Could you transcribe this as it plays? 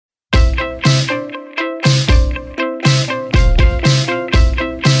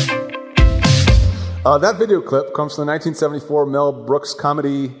That video clip comes from the 1974 Mel Brooks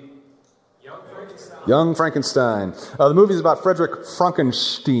comedy Young Frankenstein. The movie is about Frederick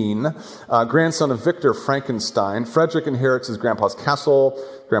Frankenstein, grandson of Victor Frankenstein. Frederick inherits his grandpa's castle,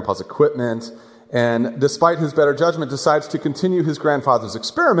 grandpa's equipment, and despite his better judgment, decides to continue his grandfather's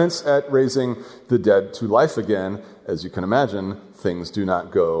experiments at raising the dead to life again. As you can imagine, things do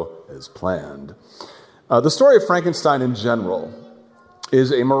not go as planned. The story of Frankenstein in general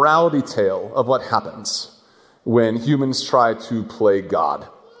is a morality tale of what happens when humans try to play God.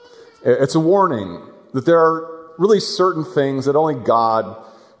 It's a warning that there are really certain things that only God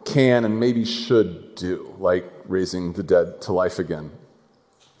can and maybe should do, like raising the dead to life again.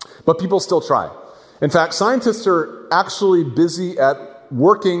 But people still try. In fact, scientists are actually busy at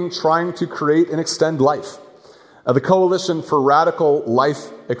working, trying to create and extend life. The Coalition for Radical Life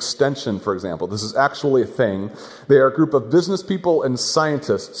Extension, for example, this is actually a thing. They are a group of business people and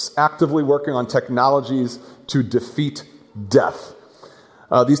scientists actively working on technologies to defeat death.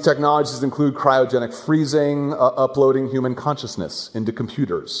 These technologies include cryogenic freezing, uploading human consciousness into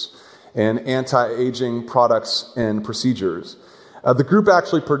computers, and anti-aging products and procedures. The group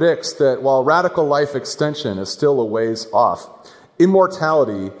actually predicts that while radical life extension is still a ways off,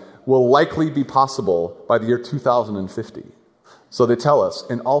 immortality will likely be possible by the year 2050. So they tell us,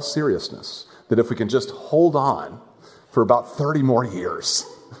 in all seriousness, that if we can just hold on for about 30 more years,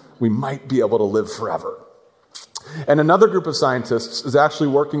 we might be able to live forever. And another group of scientists is actually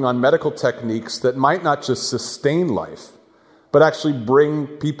working on medical techniques that might not just sustain life, but actually bring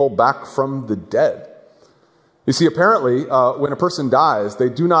people back from the dead. You see, apparently, when a person dies, they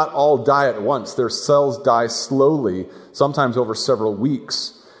do not all die at once. Their cells die slowly, sometimes over several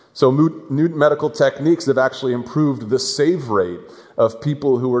weeks. So new medical techniques have actually improved the save rate of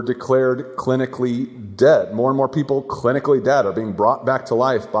people who were declared clinically dead. More and more people clinically dead are being brought back to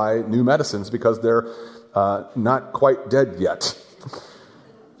life by new medicines because they're not quite dead yet.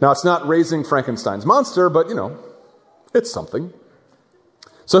 Now, it's not raising Frankenstein's monster, but, it's something.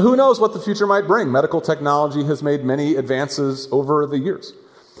 So who knows what the future might bring? Medical technology has made many advances over the years.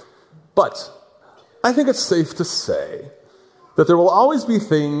 But I think it's safe to say that there will always be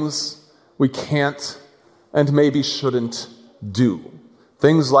things we can't and maybe shouldn't do.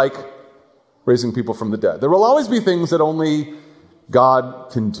 Things like raising people from the dead. There will always be things that only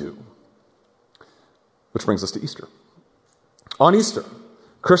God can do. Which brings us to Easter. On Easter,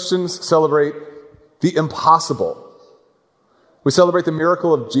 Christians celebrate the impossible. We celebrate the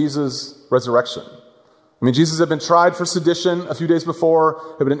miracle of Jesus' resurrection. Jesus had been tried for sedition a few days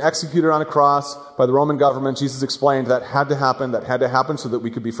before, had been executed on a cross by the Roman government. Jesus explained that had to happen so that we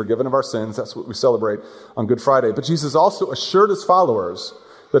could be forgiven of our sins. That's what we celebrate on Good Friday. But Jesus also assured his followers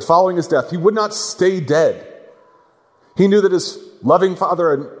that following his death, he would not stay dead. He knew that his loving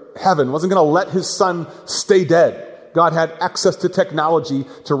Father in heaven wasn't going to let his son stay dead. God had access to technology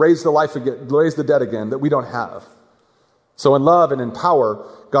to raise the dead again that we don't have. So in love and in power,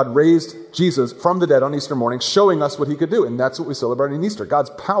 God raised Jesus from the dead on Easter morning, showing us what he could do. And that's what we celebrate in Easter,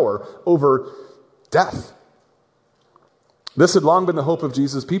 God's power over death. This had long been the hope of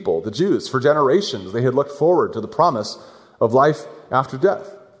Jesus' people, the Jews. For generations, they had looked forward to the promise of life after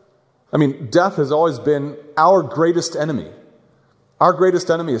death. Death has always been our greatest enemy. Our greatest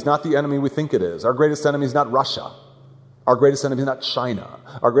enemy is not the enemy we think it is. Our greatest enemy is not Russia. Our greatest enemy is not China.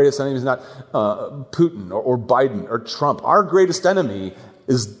 Our greatest enemy is not Putin or Biden or Trump. Our greatest enemy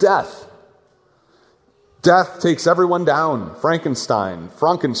is death. Death takes everyone down. Frankenstein,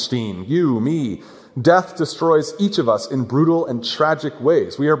 you, me. Death destroys each of us in brutal and tragic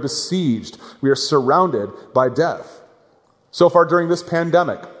ways. We are besieged. We are surrounded by death. So far during this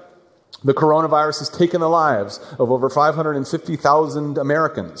pandemic, the coronavirus has taken the lives of over 550,000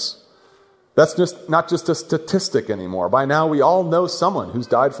 Americans. That's not just a statistic anymore. By now, we all know someone who's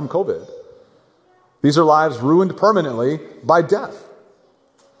died from COVID. These are lives ruined permanently by death.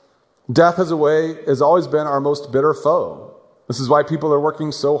 Death has always been our most bitter foe. This is why people are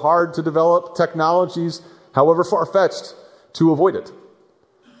working so hard to develop technologies, however far-fetched, to avoid it.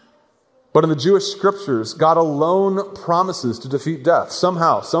 But in the Jewish scriptures, God alone promises to defeat death.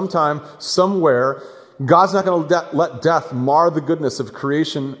 Somehow, sometime, somewhere, God's not going to let death mar the goodness of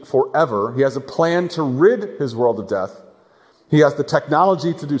creation forever. He has a plan to rid his world of death. He has the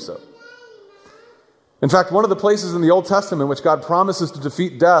technology to do so. In fact, one of the places in the Old Testament in which God promises to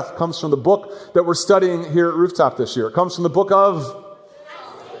defeat death comes from the book that we're studying here at Rooftop this year. It comes from the book of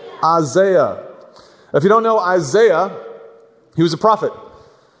Isaiah. If you don't know Isaiah, he was a prophet.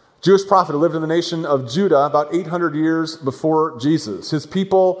 Jewish prophet who lived in the nation of Judah about 800 years before Jesus. His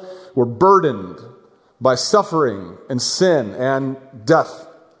people were burdened by suffering and sin and death.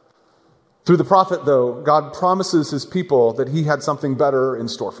 Through the prophet, though, God promises his people that he had something better in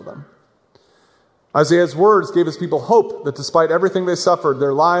store for them. Isaiah's words gave his people hope that despite everything they suffered,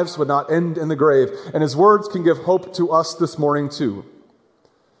 their lives would not end in the grave. And his words can give hope to us this morning, too.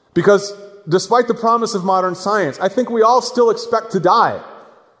 Because despite the promise of modern science, I think we all still expect to die.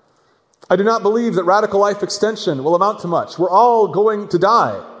 I do not believe that radical life extension will amount to much. We're all going to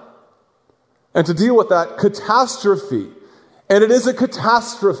die. And to deal with that catastrophe, and it is a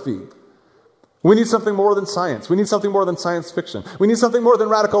catastrophe, we need something more than science. We need something more than science fiction. We need something more than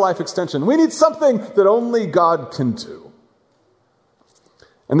radical life extension. We need something that only God can do.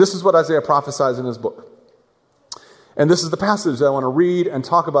 And this is what Isaiah prophesies in his book. And this is the passage that I want to read and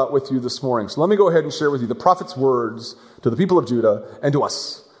talk about with you this morning. So let me go ahead and share with you the prophet's words to the people of Judah and to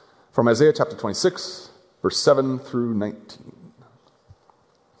us from Isaiah chapter 26, verse 7 through 19.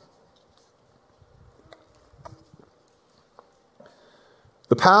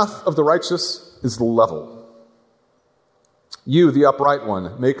 The path of the righteous is level. You, the upright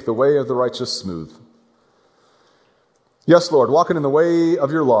one, make the way of the righteous smooth. Yes, Lord, walking in the way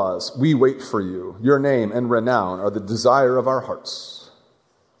of your laws, we wait for you. Your name and renown are the desire of our hearts.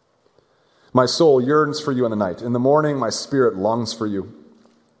 My soul yearns for you in the night. In the morning, my spirit longs for you.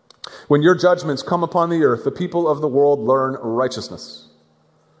 When your judgments come upon the earth, the people of the world learn righteousness.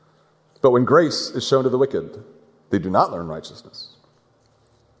 But when grace is shown to the wicked, they do not learn righteousness.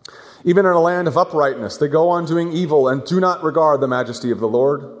 Even in a land of uprightness, they go on doing evil and do not regard the majesty of the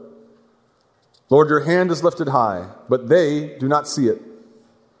Lord. Lord, your hand is lifted high, but they do not see it.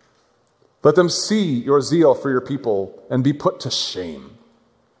 Let them see your zeal for your people and be put to shame.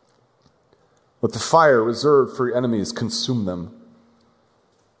 Let the fire reserved for your enemies consume them.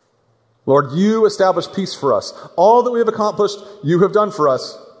 Lord, you establish peace for us. All that we have accomplished, you have done for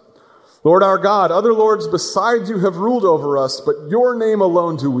us. Lord our God, other lords besides you have ruled over us, but your name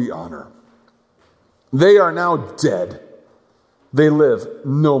alone do we honor. They are now dead. They live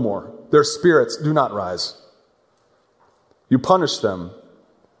no more. Their spirits do not rise. You punished them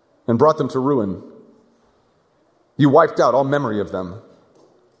and brought them to ruin. You wiped out all memory of them.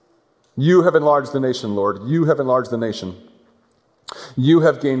 You have enlarged the nation, Lord. You have enlarged the nation. You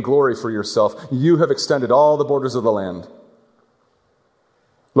have gained glory for yourself. You have extended all the borders of the land.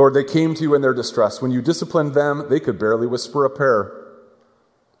 Lord, they came to you in their distress. When you disciplined them, they could barely whisper a prayer.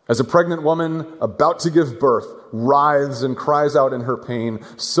 As a pregnant woman about to give birth writhes and cries out in her pain,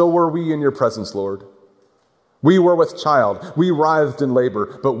 so were we in your presence, Lord. We were with child. We writhed in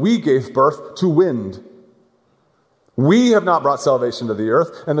labor, but we gave birth to wind. We have not brought salvation to the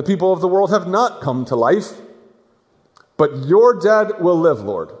earth, and the people of the world have not come to life. But your dead will live,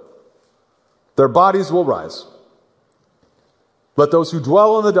 Lord. Their bodies will rise. Let those who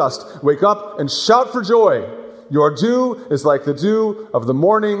dwell in the dust wake up and shout for joy. Your dew is like the dew of the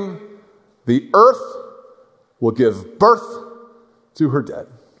morning. The earth will give birth to her dead.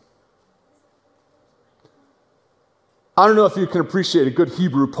 I don't know if you can appreciate a good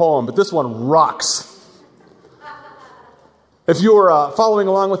Hebrew poem, but this one rocks. If you were following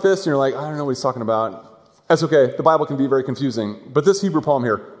along with this and you're like, I don't know what he's talking about, that's okay. The Bible can be very confusing, but this Hebrew poem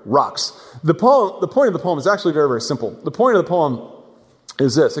here rocks. The point of the poem is actually very, very simple. The point of the poem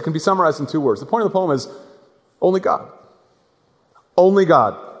is this. It can be summarized in 2 words. The point of the poem is only God. Only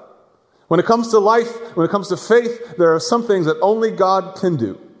God. When it comes to life, when it comes to faith, there are some things that only God can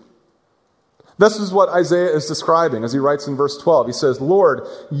do. This is what Isaiah is describing as he writes in verse 12. He says, Lord,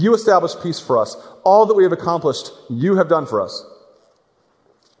 you establish peace for us. All that we have accomplished, you have done for us.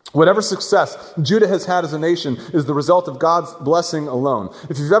 Whatever success Judah has had as a nation is the result of God's blessing alone.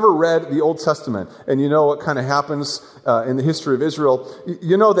 If you've ever read the Old Testament and you know what kind of happens in the history of Israel,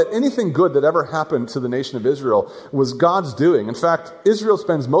 you know that anything good that ever happened to the nation of Israel was God's doing. In fact, Israel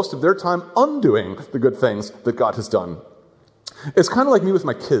spends most of their time undoing the good things that God has done. It's kind of like me with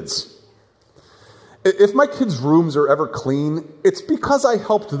my kids. If my kids' rooms are ever clean, it's because I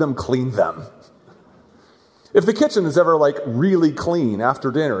helped them clean them. If the kitchen is ever really clean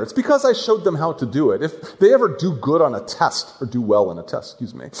after dinner, it's because I showed them how to do it. If they ever do good on a test, or do well on a test,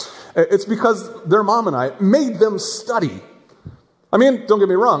 it's because their mom and I made them study. I mean, don't get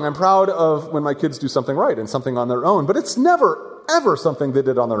me wrong, I'm proud of when my kids do something right and something on their own, but it's never, ever something they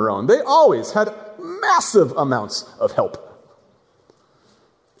did on their own. They always had massive amounts of help.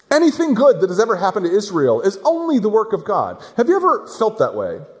 Anything good that has ever happened to Israel is only the work of God. Have you ever felt that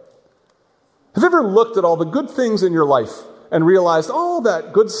way? Have you ever looked at all the good things in your life and realized all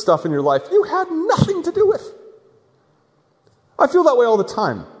that good stuff in your life you had nothing to do with? I feel that way all the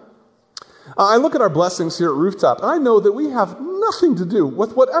time. I look at our blessings here at Rooftop, and I know that we have nothing to do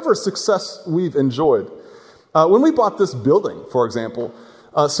with whatever success we've enjoyed. When we bought this building, for example,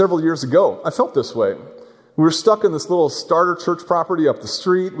 several years ago. I felt this way. We were stuck in this little starter church property up the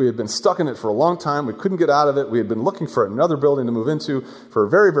street. We had been stuck in it for a long time. We couldn't get out of it. We had been looking for another building to move into for a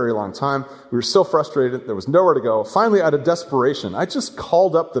very, very long time. We were so frustrated. There was nowhere to go. Finally, out of desperation, I just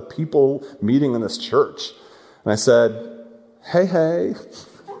called up the people meeting in this church. And I said, hey,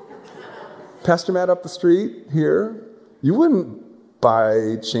 Pastor Matt up the street here, you wouldn't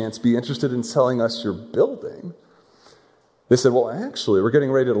by chance be interested in selling us your building? They said, well, actually, we're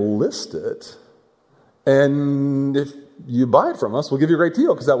getting ready to list it. And if you buy it from us, we'll give you a great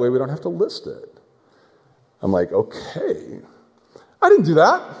deal because that way we don't have to list it. I'm like, okay. I didn't do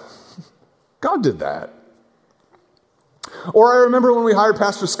that. God did that. Or I remember when we hired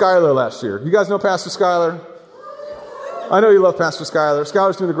Pastor Schuyler last year. You guys know Pastor Schuyler? I know you love Pastor Schuyler.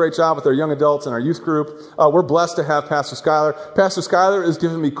 Schuyler's doing a great job with our young adults and our youth group. We're blessed to have Pastor Schuyler. Pastor Schuyler is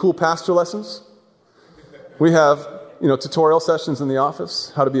giving me cool pastor lessons. We have tutorial sessions in the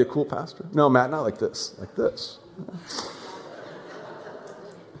office, how to be a cool pastor. No, Matt, not like this, like this.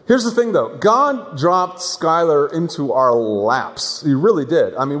 Here's the thing, though. God dropped Schuyler into our laps. He really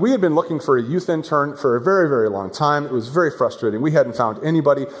did. I mean, we had been looking for a youth intern for a very, very long time. It was very frustrating. We hadn't found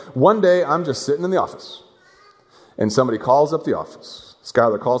anybody. One day, I'm just sitting in the office, and somebody calls up the office.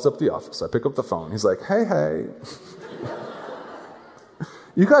 Schuyler calls up the office. I pick up the phone. He's like, hey.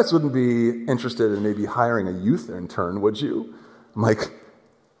 You guys wouldn't be interested in maybe hiring a youth intern, would you? I'm like,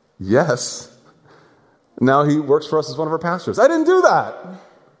 yes. Now he works for us as one of our pastors. I didn't do that.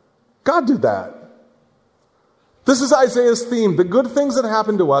 God did that. This is Isaiah's theme. The good things that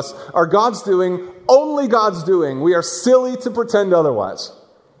happen to us are God's doing, only God's doing. We are silly to pretend otherwise.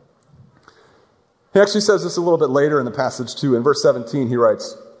 He actually says this a little bit later in the passage too. In verse 17, he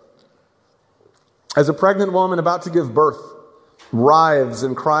writes, as a pregnant woman about to give birth, writhes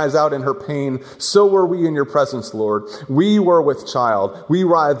and cries out in her pain, so were we in your presence, Lord. We were with child. We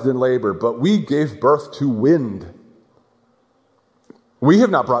writhed in labor, but we gave birth to wind. We have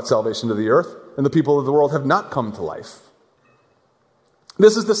not brought salvation to the earth, and the people of the world have not come to life.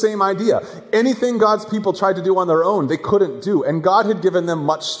 This is the same idea. Anything God's people tried to do on their own, they couldn't do, and God had given them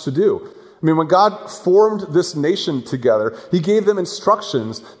much to do. I mean, when God formed this nation together, he gave them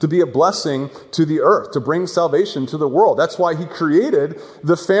instructions to be a blessing to the earth, to bring salvation to the world. That's why he created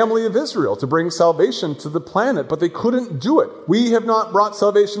the family of Israel, to bring salvation to the planet, but they couldn't do it. We have not brought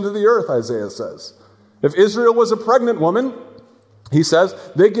salvation to the earth, Isaiah says. If Israel was a pregnant woman, he says,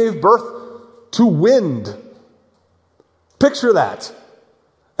 they gave birth to wind. Picture that.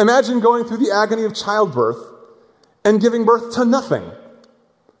 Imagine going through the agony of childbirth and giving birth to nothing.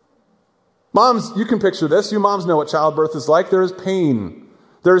 Moms, you can picture this. You moms know what childbirth is like. There is pain.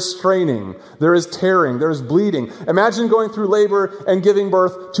 There is straining. There is tearing. There is bleeding. Imagine going through labor and giving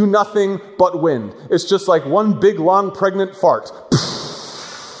birth to nothing but wind. It's just like one big, long, pregnant fart.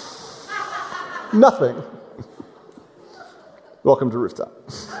 Nothing. Welcome to Rooftop.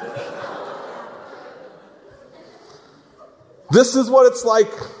 This is what it's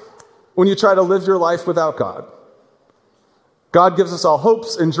like when you try to live your life without God. God gives us all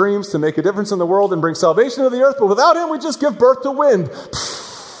hopes and dreams to make a difference in the world and bring salvation to the earth, but without him, we just give birth to wind.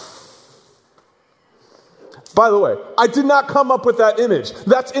 By the way, I did not come up with that image.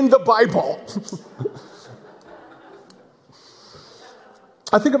 That's in the Bible.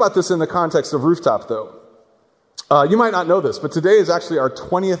 I think about this in the context of Rooftop, though. You might not know this, but today is actually our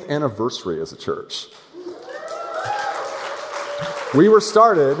 20th anniversary as a church. We were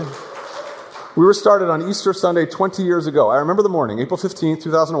started on Easter Sunday 20 years ago. I remember the morning, April 15th,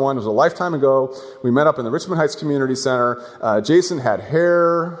 2001. It was a lifetime ago. We met up in the Richmond Heights Community Center. Jason had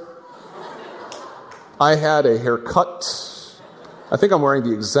hair. I had a haircut. I think I'm wearing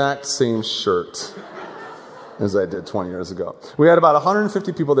the exact same shirt as I did 20 years ago. We had about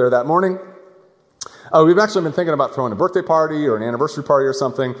 150 people there that morning. We've actually been thinking about throwing a birthday party or an anniversary party or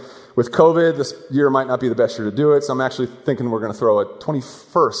something. With COVID, this year might not be the best year to do it, so I'm actually thinking we're going to throw a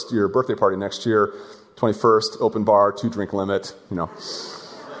 21st year birthday party next year. 21st, open bar, 2-drink limit,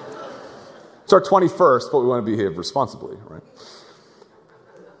 It's our 21st, but we want to behave responsibly, right?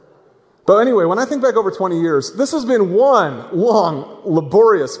 But anyway, when I think back over 20 years, this has been one long,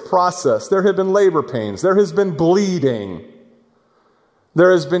 laborious process. There have been labor pains. There has been bleeding.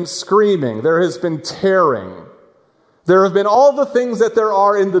 There has been screaming. There has been tearing. There have been all the things that there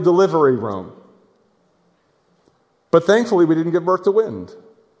are in the delivery room. But thankfully, we didn't give birth to wind.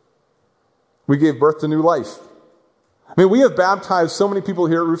 We gave birth to new life. I mean, we have baptized so many people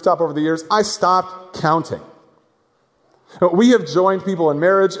here at Rooftop over the years, I stopped counting. We have joined people in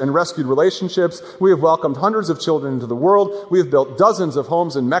marriage and rescued relationships. We have welcomed hundreds of children into the world. We have built dozens of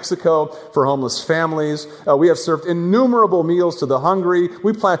homes in Mexico for homeless families. We have served innumerable meals to the hungry.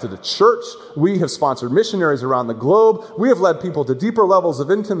 We planted a church. We have sponsored missionaries around the globe. We have led people to deeper levels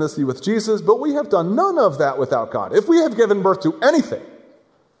of intimacy with Jesus, but we have done none of that without God. If we have given birth to anything,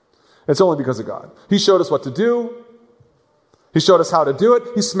 it's only because of God. He showed us what to do. He showed us how to do it.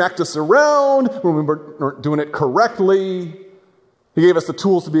 He smacked us around when we weren't doing it correctly. He gave us the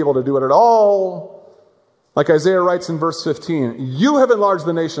tools to be able to do it at all. Like Isaiah writes in verse 15, you have enlarged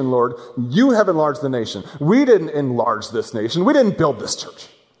the nation, Lord. You have enlarged the nation. We didn't enlarge this nation. We didn't build this church.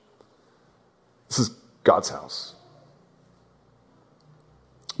 This is God's house.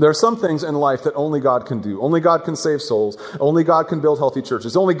 There are some things in life that only God can do. Only God can save souls. Only God can build healthy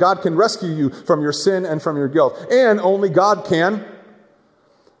churches. Only God can rescue you from your sin and from your guilt. And only God can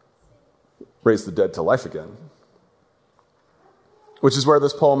raise the dead to life again. Which is where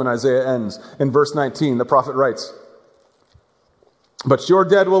this poem in Isaiah ends. In verse 19, the prophet writes, but your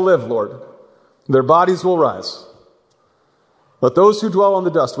dead will live, Lord. Their bodies will rise. Let those who dwell on the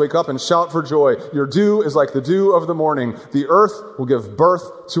dust wake up and shout for joy. Your dew is like the dew of the morning. The earth will give birth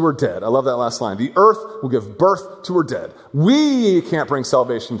to her dead. I love that last line. The earth will give birth to her dead. We can't bring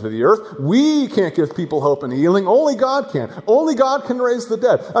salvation to the earth. We can't give people hope and healing. Only God can. Only God can raise the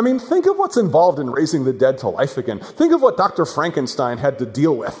dead. I mean, think of what's involved in raising the dead to life again. Think of what Dr. Frankenstein had to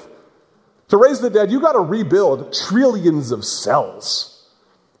deal with. To raise the dead, you got to rebuild trillions of cells.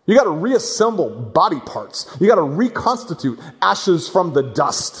 You got to reassemble body parts. You got to reconstitute ashes from the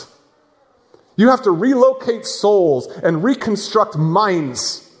dust. You have to relocate souls and reconstruct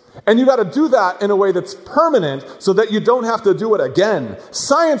minds. And you got to do that in a way that's permanent so that you don't have to do it again.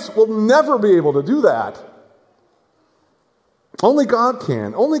 Science will never be able to do that. Only God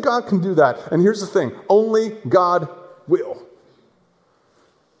can. Only God can do that. And here's the thing. Only God will.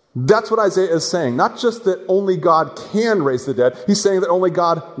 That's what Isaiah is saying. Not just that only God can raise the dead. He's saying that only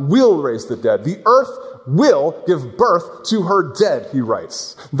God will raise the dead. The earth will give birth to her dead, he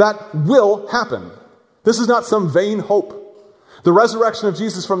writes. That will happen. This is not some vain hope. The resurrection of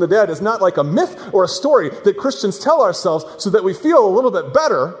Jesus from the dead is not like a myth or a story that Christians tell ourselves so that we feel a little bit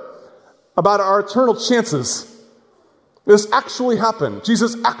better about our eternal chances. This actually happened.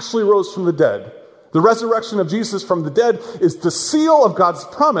 Jesus actually rose from the dead. The resurrection of Jesus from the dead is the seal of God's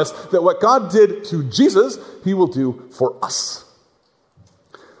promise that what God did to Jesus, he will do for us.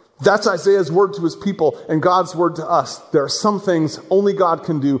 That's Isaiah's word to his people and God's word to us. There are some things only God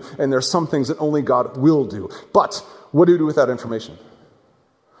can do, and there are some things that only God will do. But what do we do with that information?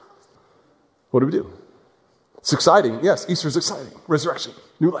 What do we do? It's exciting. Yes, Easter is exciting. Resurrection,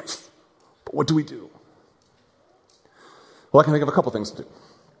 new life. But what do we do? Well, I can think of a couple things to do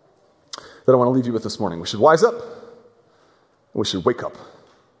that I want to leave you with this morning. We should wise up, and we should wake up.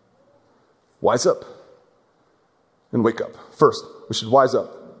 Wise up and wake up. First, we should wise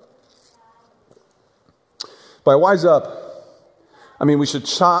up. By wise up, I mean we should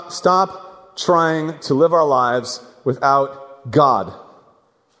stop trying to live our lives without God.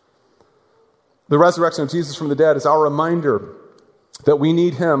 The resurrection of Jesus from the dead is our reminder that we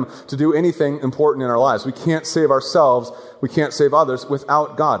need him to do anything important in our lives. We can't save ourselves. We can't save others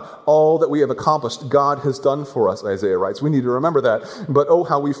without God. All that we have accomplished, God has done for us, Isaiah writes. We need to remember that. But oh,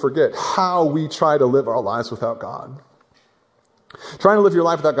 how we forget how we try to live our lives without God. Trying to live your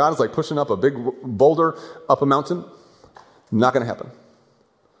life without God is like pushing up a big boulder up a mountain. Not going to happen.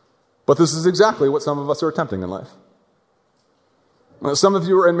 But this is exactly what some of us are attempting in life. Some of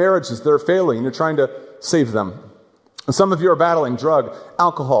you are in marriages that are failing and you're trying to save them. And some of you are battling drug,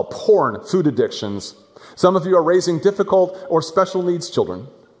 alcohol, porn, food addictions. Some of you are raising difficult or special needs children.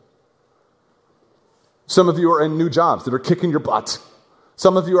 Some of you are in new jobs that are kicking your butt.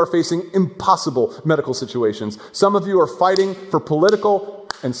 Some of you are facing impossible medical situations. Some of you are fighting for political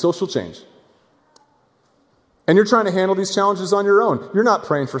and social change. And you're trying to handle these challenges on your own. You're not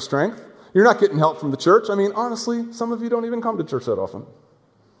praying for strength. You're not getting help from the church. I mean, honestly, some of you don't even come to church that often.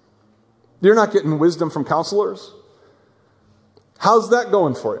 You're not getting wisdom from counselors. How's that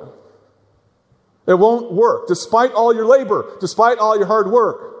going for you? It won't work. Despite all your labor, despite all your hard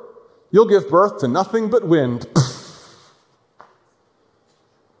work, you'll give birth to nothing but wind.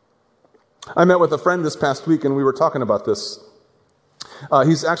 I met with a friend this past week and we were talking about this.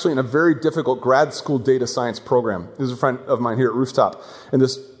 He's actually in a very difficult grad school data science program. This is a friend of mine here at Rooftop. And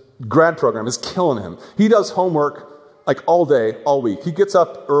this grad program is killing him. He does homework like all day, all week. He gets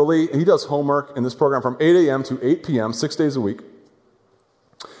up early and he does homework in this program from 8 a.m. to 8 p.m., 6 days a week.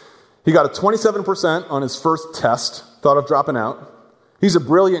 He got a 27% on his first test, thought of dropping out. He's a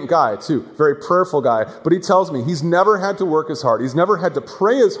brilliant guy, too, very prayerful guy, but he tells me he's never had to work as hard. He's never had to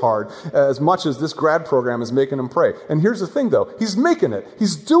pray as hard as much as this grad program is making him pray. And here's the thing, though. He's making it.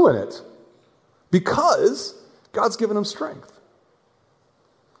 He's doing it because God's given him strength.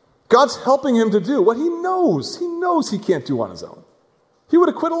 God's helping him to do what he knows he can't do on his own. He would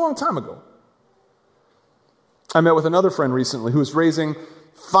have quit a long time ago. I met with another friend recently who was raising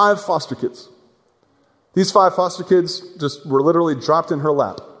 5 foster kids. These 5 foster kids just were literally dropped in her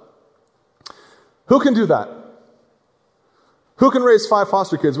lap. Who can do that? Who can raise 5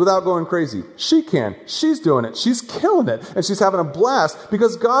 foster kids without going crazy? She can. She's doing it. She's killing it. And she's having a blast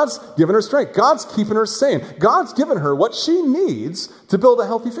because God's given her strength. God's keeping her sane. God's given her what she needs to build a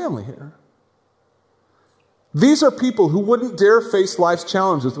healthy family here. These are people who wouldn't dare face life's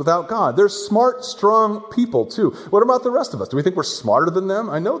challenges without God. They're smart, strong people, too. What about the rest of us? Do we think we're smarter than them?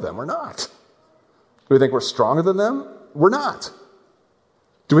 I know them. We're not. Do we think we're stronger than them? We're not.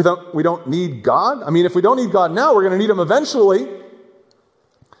 Do we think we don't need God? I mean, if we don't need God now, we're going to need him eventually.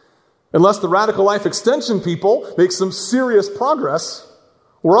 Unless the radical life extension people make some serious progress,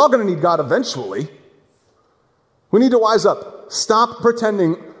 we're all going to need God eventually. We need to wise up. Stop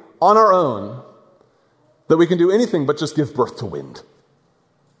pretending on our own that we can do anything but just give birth to wind.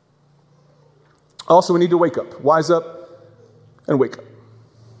 Also, we need to wake up. Wise up and wake up.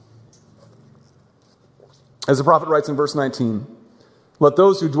 As the prophet writes in verse 19, let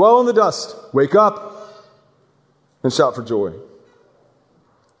those who dwell in the dust wake up and shout for joy.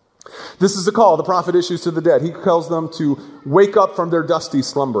 This is the call the prophet issues to the dead. He calls them to wake up from their dusty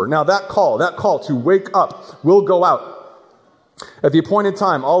slumber. Now that call to wake up will go out. At the appointed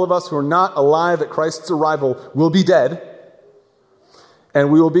time, all of us who are not alive at Christ's arrival will be dead,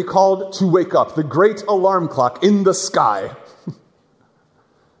 and we will be called to wake up. The great alarm clock in the sky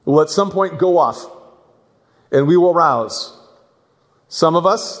will at some point go off, and we will rouse. Some of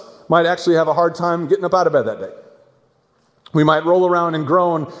us might actually have a hard time getting up out of bed that day. We might roll around and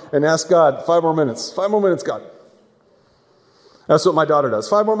groan and ask God, 5 more minutes. 5 more minutes, God. That's what my daughter does.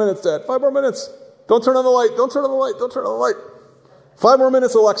 5 more minutes, Dad. 5 more minutes. Don't turn on the light. Don't turn on the light. Don't turn on the light. 5 more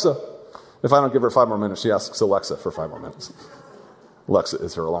minutes, Alexa. If I don't give her 5 more minutes, she asks Alexa for 5 more minutes. Alexa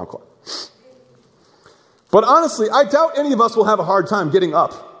is her alarm clock. But honestly, I doubt any of us will have a hard time getting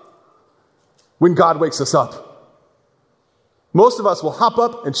up when God wakes us up. Most of us will hop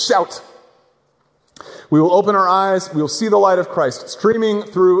up and shout. We will open our eyes. We will see the light of Christ streaming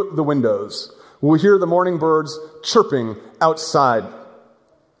through the windows. We will hear the morning birds chirping outside.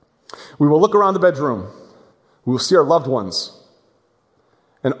 We will look around the bedroom. We will see our loved ones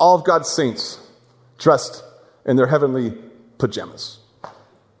and all of God's saints dressed in their heavenly pajamas.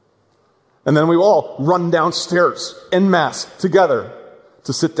 And then we will all run downstairs en masse together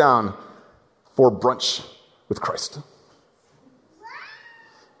to sit down for brunch with Christ.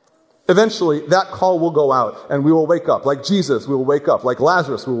 Eventually, that call will go out, and we will wake up. Like Jesus, we will wake up. Like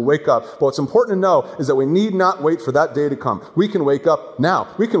Lazarus, we will wake up. But what's important to know is that we need not wait for that day to come. We can wake up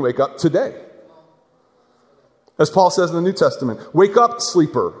now. We can wake up today. As Paul says in the New Testament, wake up,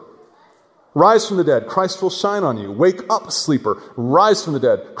 sleeper. Rise from the dead. Christ will shine on you. Wake up, sleeper. Rise from the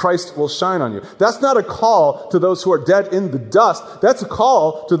dead. Christ will shine on you. That's not a call to those who are dead in the dust. That's a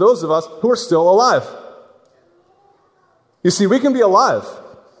call to those of us who are still alive. You see, we can be alive,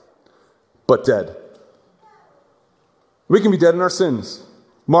 but dead. We can be dead in our sins,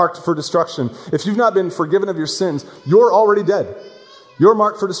 marked for destruction. If you've not been forgiven of your sins, you're already dead. You're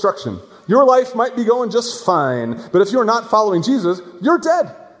marked for destruction. Your life might be going just fine, but if you're not following Jesus, you're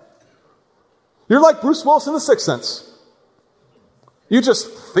dead. You're like Bruce Willis in The Sixth Sense. You just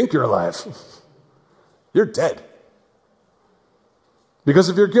think you're alive. You're dead. Because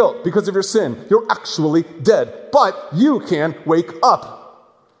of your guilt, because of your sin, you're actually dead. But you can wake up.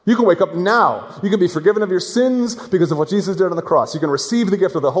 You can wake up now. You can be forgiven of your sins because of what Jesus did on the cross. You can receive the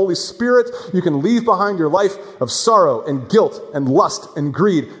gift of the Holy Spirit. You can leave behind your life of sorrow and guilt and lust and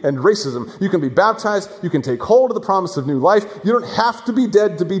greed and racism. You can be baptized. You can take hold of the promise of new life. You don't have to be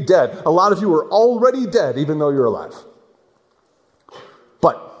dead to be dead. A lot of you are already dead even though you're alive.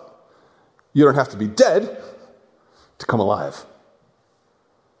 But you don't have to be dead to come alive.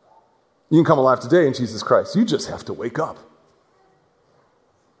 You can come alive today in Jesus Christ. You just have to wake up.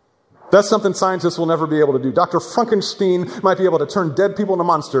 That's something scientists will never be able to do. Dr. Frankenstein might be able to turn dead people into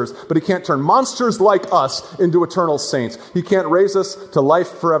monsters, but he can't turn monsters like us into eternal saints. He can't raise us to life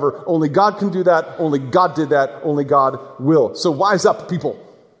forever. Only God can do that. Only God did that. Only God will. So wise up, people.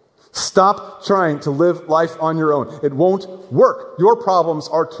 Stop trying to live life on your own. It won't work. Your problems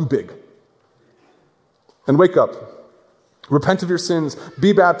are too big. And wake up. Repent of your sins,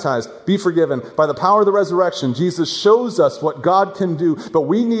 be baptized, be forgiven. By the power of the resurrection, Jesus shows us what God can do, but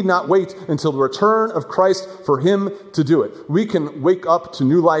we need not wait until the return of Christ for him to do it. We can wake up to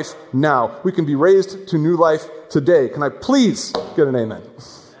new life now. We can be raised to new life today. Can I please get an amen?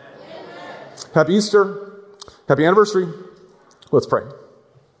 Happy Easter. Happy anniversary. Let's pray.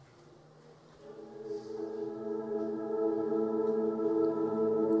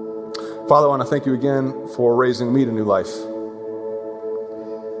 Father, I want to thank you again for raising me to new life.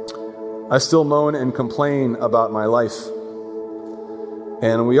 I still moan and complain about my life.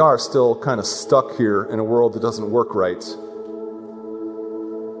 And we are still kind of stuck here in a world that doesn't work right.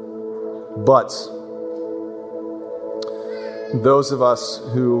 But those of us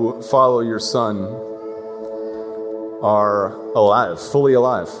who follow your Son are alive, fully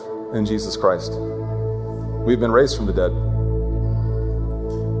alive in Jesus Christ. We've been raised from the dead.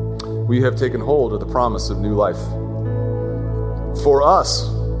 We have taken hold of the promise of new life. For us,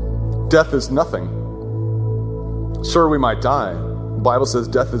 death is nothing. Sure, we might die. The Bible says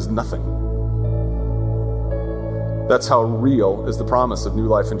death is nothing. That's how real is the promise of new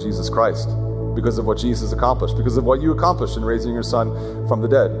life in Jesus Christ, because of what Jesus accomplished, because of what you accomplished in raising your Son from the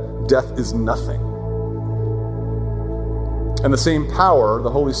dead. Death is nothing. And the same power,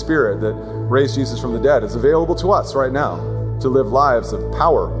 the Holy Spirit that raised Jesus from the dead, is available to us right now to live lives of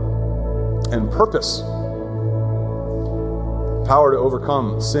power and purpose. Power to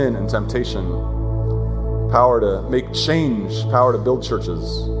overcome sin and temptation. Power to make change. Power to build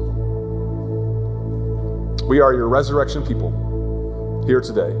churches. We are your resurrection people here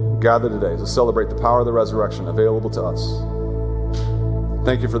today, gathered today to celebrate the power of the resurrection available to us.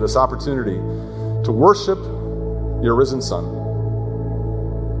 Thank you for this opportunity to worship your risen Son.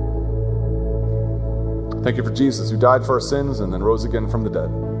 Thank you for Jesus, who died for our sins and then rose again from the dead.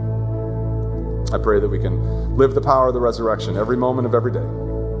 I pray that we can live the power of the resurrection every moment of every day.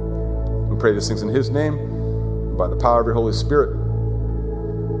 We pray these things in his name, by the power of your Holy Spirit.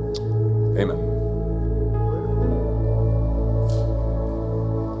 Amen.